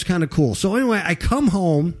thought that was kind of cool. So anyway, I come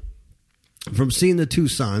home from seeing the two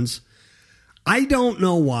suns. I don't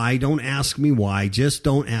know why. Don't ask me why. Just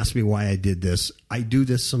don't ask me why I did this. I do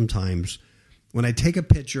this sometimes. When I take a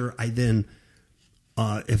picture, I then,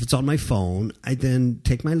 if it's on my phone, I then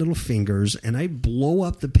take my little fingers and I blow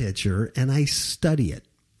up the picture and I study it.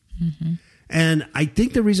 Mm-hmm. And I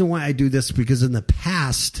think the reason why I do this is because in the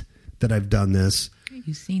past that I've done this,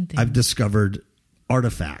 you've seen things. I've discovered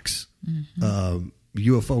artifacts,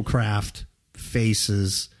 UFO craft,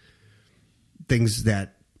 faces, things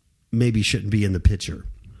that maybe shouldn't be in the picture.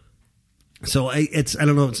 So I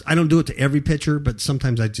don't know. I don't do it to every picture, but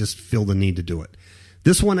sometimes I just feel the need to do it.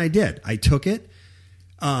 This one I did. I took it,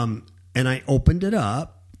 and I opened it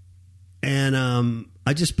up, and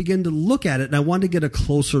I just began to look at it, and I wanted to get a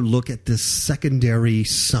closer look at this secondary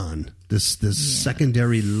sun, this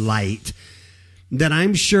secondary light that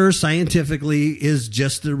I'm sure scientifically is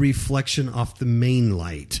just a reflection off the main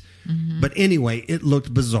light. Mm-hmm. But anyway, it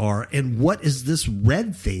looked bizarre. And what is this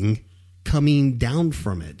red thing coming down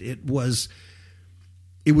from it? It was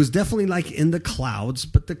definitely like in the clouds,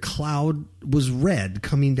 but the cloud was red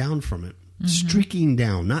coming down from it, streaking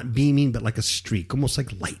down, not beaming, but like a streak, almost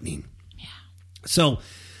like lightning. Yeah. So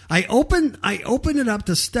I open it up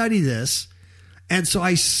to study this. And so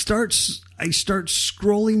I start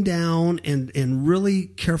scrolling down and really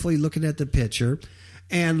carefully looking at the picture.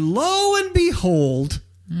 And lo and behold,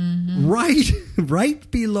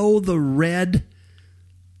 right below the red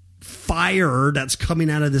fire that's coming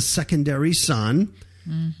out of the secondary sun,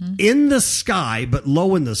 in the sky, but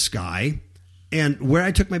low in the sky. And where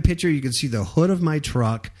I took my picture, you can see the hood of my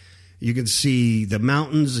truck. You can see the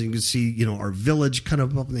mountains. And you can see, our village kind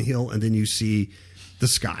of up on the hill. And then you see the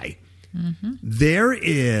sky. Mm-hmm. There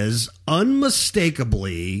is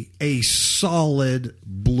unmistakably a solid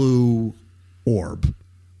blue orb.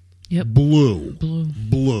 Yep. Blue.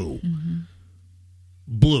 Mm-hmm.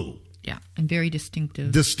 Blue. Yeah, and very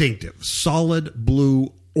distinctive. Solid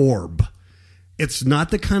blue orb. It's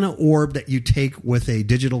not the kind of orb that you take with a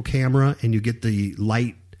digital camera and you get the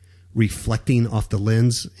light reflecting off the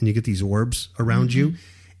lens and you get these orbs around you.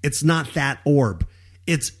 It's not that orb.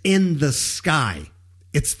 It's in the sky.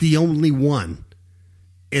 It's the only one.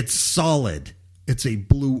 It's solid. It's a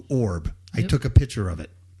blue orb. Yep. I took a picture of it.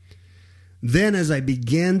 Then as I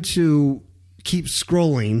began to keep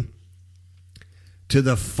scrolling, to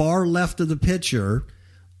the far left of the picture,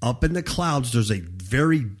 up in the clouds, there's a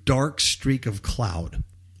very dark streak of cloud.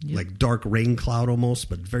 Yep. Like dark rain cloud almost,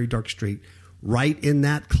 but very dark streak. Right in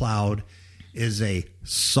that cloud is a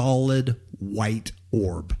solid white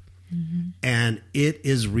orb. and it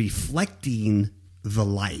is reflecting the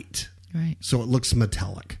light. Right. So it looks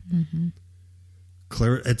metallic.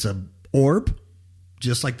 Clear. It's a orb,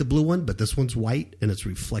 just like the blue one, but this one's white and it's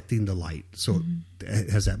reflecting the light. So it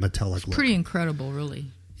has that metallic look. Pretty incredible, really.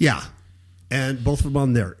 Yeah. And both of them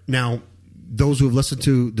on there. Now, those who have listened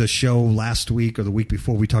to the show last week or the week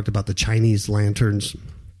before, we talked about the Chinese lanterns,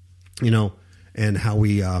 and how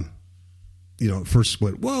we, at first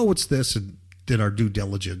went, whoa, what's this? And did our due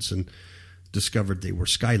diligence and discovered they were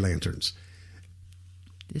sky lanterns.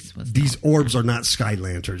 These orbs are not sky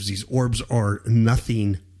lanterns. These orbs are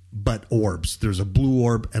nothing but orbs. There's a blue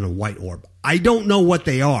orb and a white orb. I don't know what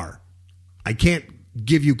they are. I can't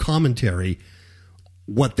give you commentary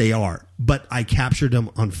what they are, but I captured them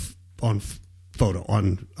on photo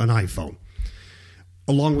on an iPhone,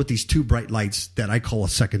 along with these two bright lights that I call a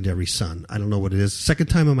secondary sun. I don't know what it is. Second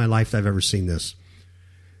time in my life I've ever seen this.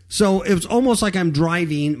 So it was almost like I'm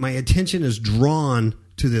driving. My attention is drawn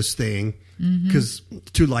to this thing because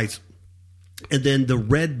two lights, and then the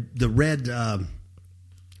red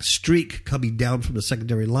streak coming down from the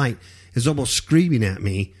secondary light is almost screaming at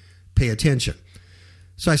me, pay attention.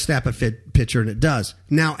 So I snap a picture and it does.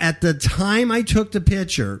 Now, at the time I took the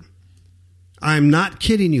picture, I'm not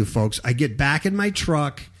kidding you, folks. I get back in my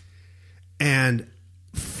truck and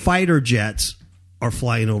fighter jets are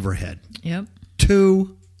flying overhead. Yep.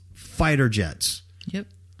 2 fighter jets. Yep.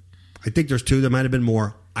 I think there's 2. There might have been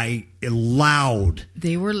more. Loud.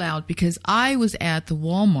 They were loud because I was at the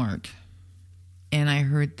Walmart and I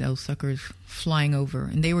heard those suckers flying over,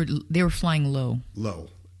 and they were flying low. Low.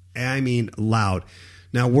 I mean, loud.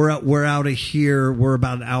 Now we're out of here. We're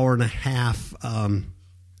about an hour and a half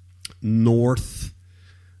north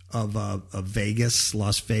of Vegas,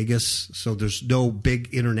 Las Vegas. So there's no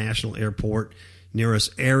big international airport near us.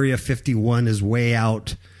 Area 51 is way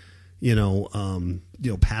out,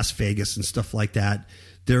 past Vegas and stuff like that.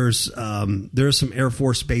 There's some Air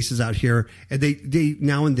Force bases out here, and they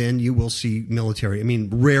now and then you will see military. I mean,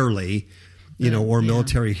 rarely, or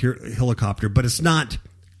military helicopter, but it's not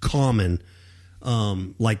common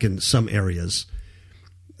like in some areas.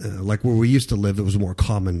 Like where we used to live, it was more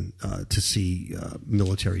common to see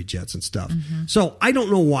military jets and stuff. So I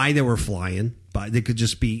don't know why they were flying, but they could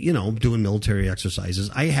just be, doing military exercises.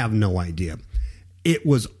 I have no idea. It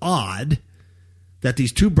was odd that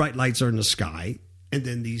these 2 bright lights are in the sky, and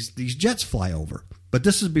then these jets fly over. But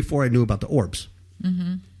this is before I knew about the orbs.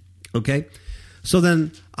 Okay? So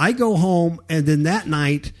then I go home, and then that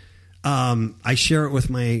night I share it with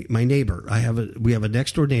my neighbor. We have a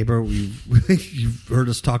next door neighbor. You've heard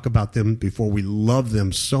us talk about them before. We love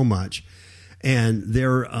them so much, and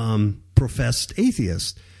they're professed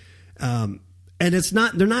atheists. And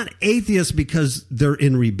they're not atheists because they're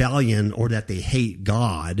in rebellion or that they hate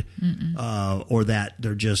God, or that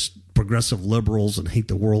they're just progressive liberals and hate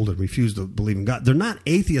the world and refuse to believe in God. They're not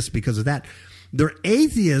atheists because of that. They're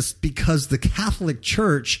atheists because the Catholic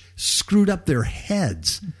Church screwed up their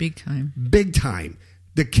heads. Big time. Big time.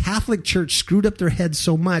 The Catholic Church screwed up their heads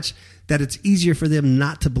so much that it's easier for them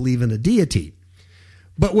not to believe in a deity.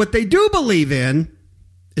 But what they do believe in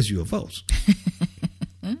is UFOs.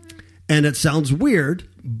 And it sounds weird,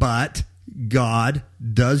 but God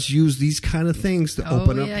does use these kind of things to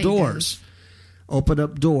open up doors. Open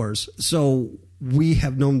up doors. So we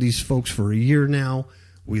have known these folks for a year now.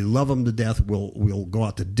 We love them to death. We'll go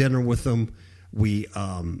out to dinner with them. We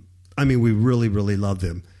really, really love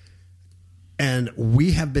them. And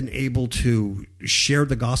we have been able to share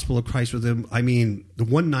the gospel of Christ with them. I mean, the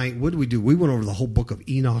one night, what did we do? We went over the whole book of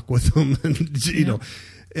Enoch with them,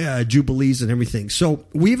 and Jubilees and everything. So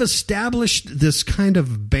we've established this kind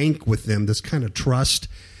of bank with them, this kind of trust,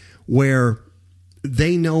 where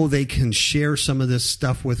they know they can share some of this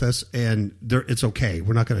stuff with us, and it's okay.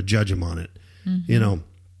 We're not going to judge them on it,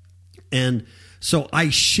 And so I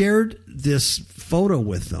shared this photo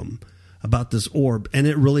with them about this orb, and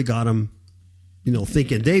it really got them,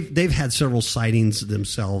 thinking. They've had several sightings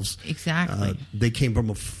themselves. Exactly. They came from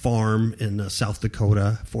a farm in South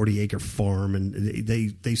Dakota, 40-acre farm, and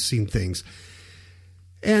they've seen things.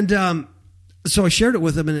 And so I shared it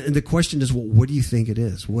with them, and the question is, well, what do you think it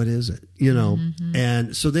is? What is it?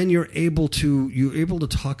 And so then you're able to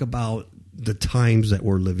talk about the times that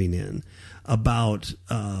we're living in, about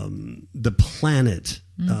the planet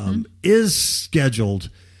is scheduled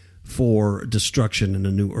for destruction and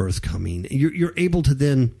a new earth coming. You're able to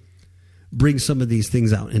then bring some of these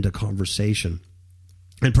things out into conversation.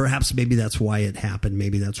 And perhaps maybe that's why it happened.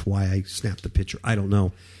 Maybe that's why I snapped the picture. I don't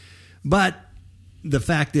know. But the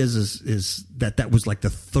fact is that was like the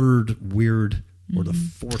third weird or the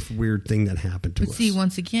fourth weird thing that happened to us. But see,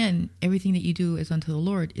 once again, everything that you do is unto the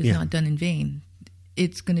Lord is not done in vain.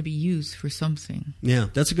 It's going to be used for something. Yeah,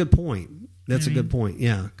 that's a good point. That's a good point.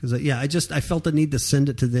 Yeah, because I felt the need to send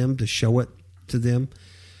it to them, to show it to them,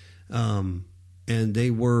 and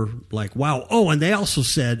they were like, "Wow!" Oh, and they also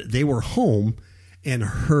said they were home and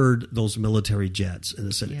heard those military jets, and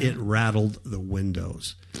it said it rattled the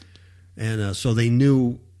windows, and so they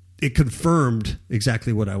knew. It confirmed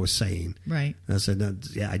exactly what I was saying. Right. And I said,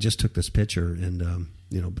 I just took this picture, and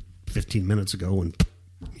 15 minutes ago, and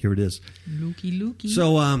here it is. Looky.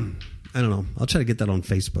 So I don't know. I'll try to get that on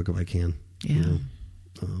Facebook if I can. Yeah.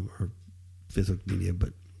 Or physical media,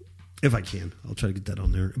 but if I can, I'll try to get that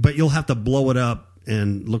on there. But you'll have to blow it up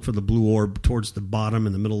and look for the blue orb towards the bottom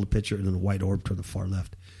in the middle of the picture, and then the white orb toward the far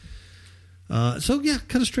left. So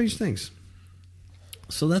kind of strange things.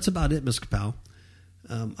 So that's about it, Ms. Kapow.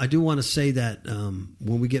 I do want to say that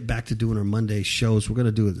when we get back to doing our Monday shows, we're going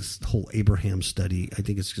to do this whole Abraham study. I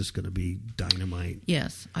think it's just going to be dynamite.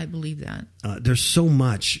 Yes, I believe that. There's so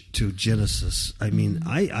much to Genesis. I mean,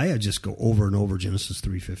 I just go over and over Genesis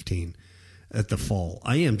 3:15 at the fall.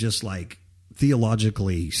 I am just like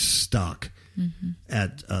theologically stuck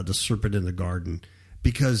at the serpent in the garden,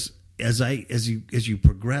 because as you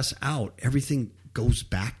progress out, everything goes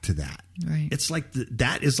back to that. Right. It's like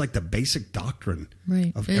that is like the basic doctrine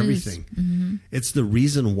of everything. Mm-hmm. It's the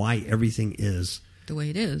reason why everything is the way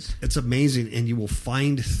it is. It's amazing, and you will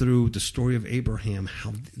find through the story of Abraham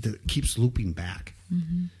how it keeps looping back.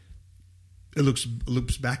 Mm-hmm. It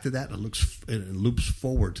loops back to that, and it loops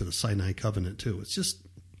forward to the Sinai covenant too. It's just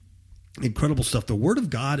incredible stuff. The Word of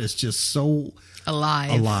God is just so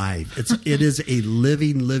alive. It is a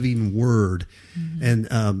living word, and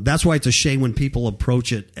that's why it's a shame when people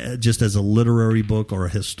approach it just as a literary book or a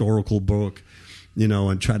historical book,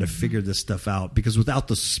 and try to figure this stuff out. Because without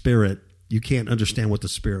the Spirit, you can't understand what the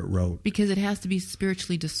Spirit wrote. Because it has to be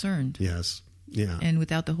spiritually discerned. Yes, yeah. And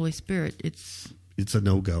without the Holy Spirit, it's a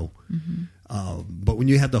no-go. Mm-hmm. But when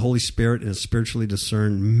you have the Holy Spirit and it's spiritually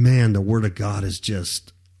discerned, man, the Word of God is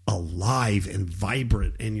just alive and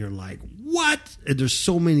vibrant, and you're like, what? And there's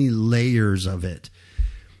so many layers of it.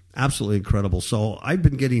 Absolutely incredible. So I've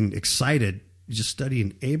been getting excited just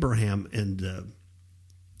studying Abraham and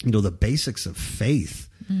the basics of faith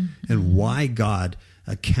and why God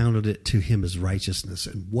accounted it to him as righteousness,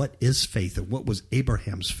 and what is faith, and what was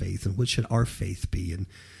Abraham's faith, and what should our faith be. And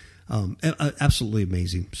absolutely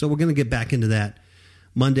amazing. So we're going to get back into that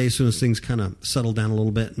Monday as soon as things kind of settle down a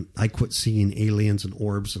little bit, and I quit seeing aliens and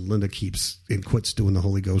orbs, and Linda quits doing the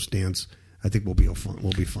Holy Ghost dance. I think we'll be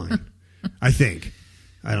fine. I think.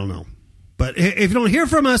 I don't know. But if you don't hear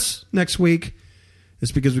from us next week,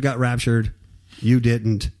 it's because we got raptured. You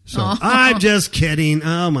didn't. So I'm just kidding.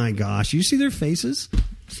 Oh my gosh. You see their faces?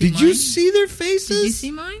 Did you see their faces? Did you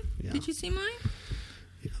see mine? Yeah. Did you see mine?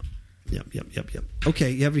 Yeah. Yep. Okay,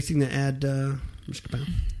 you have anything to add, Mr. Kapow?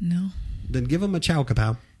 No. Then give them a ciao,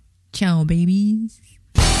 Kapow. Ciao, babies.